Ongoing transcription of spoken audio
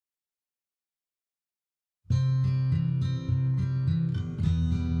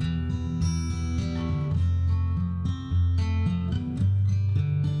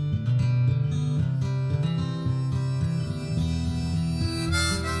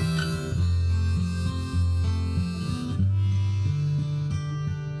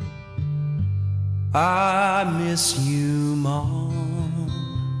I miss you, Mom,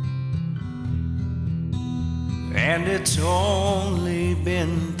 and it's only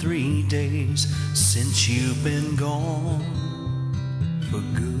been 3 days since you've been gone for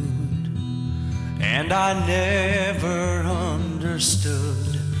good. And I never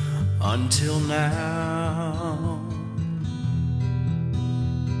understood until now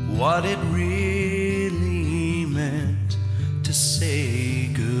what it really meant to say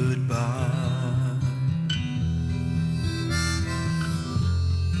goodbye.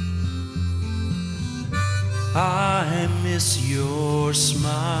 I miss your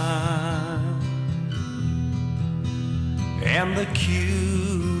smile and the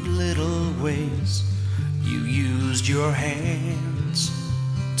cute little ways you used your hands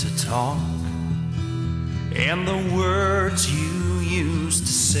to talk, and the words you used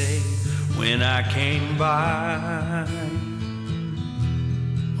to say when I came by.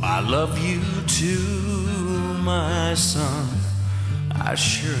 I love you too, my son, I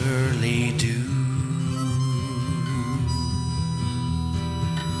surely do.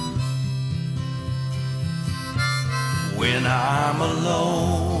 When I'm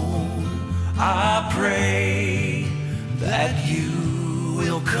alone, I pray that you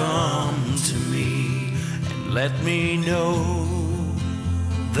will come to me and let me know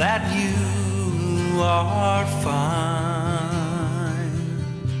that you are fine.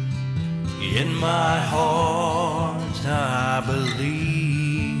 In my heart I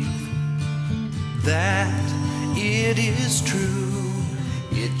believe that it is true.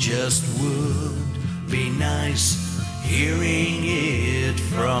 It just would be nice hearing it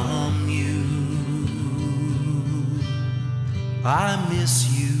from you. I miss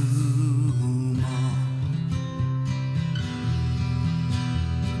you, Mom,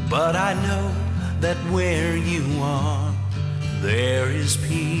 but I know that where you are, there is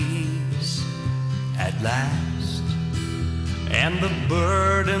peace at last, and the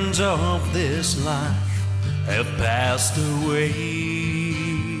burdens of this life have passed away,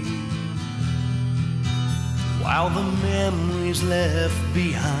 while the memories left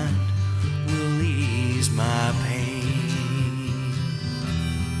behind will ease my pain.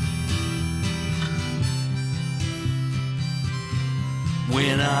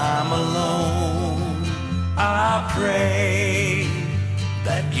 When I'm alone, I pray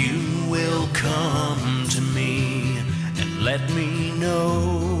that you will come to me and let me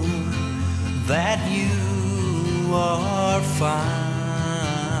know that you are fine.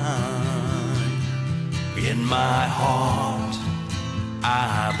 In my heart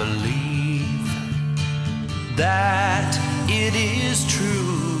I believe that it is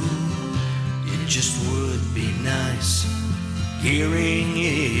true. It just would be nice hearing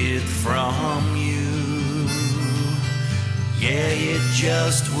it from you. Yeah, it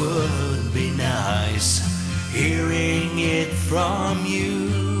just would be nice hearing it from you.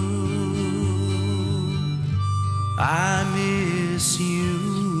 I miss you,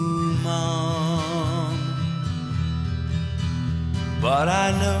 Mom, but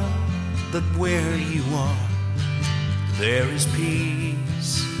I know that where you are, there is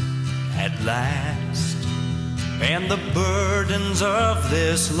peace at last, and the burdens of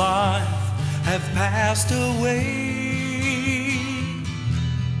this life have passed away,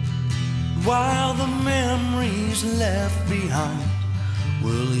 while the memories left behind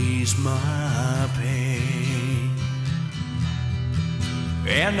will ease my pain,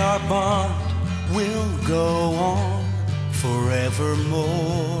 and our bond will go on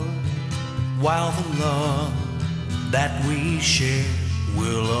forevermore, while the love that we share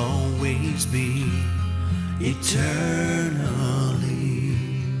will always be eternally,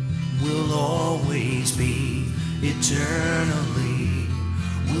 will always be eternally,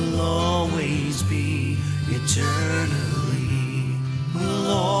 will always be eternally, will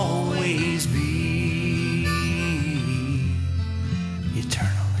always be eternally.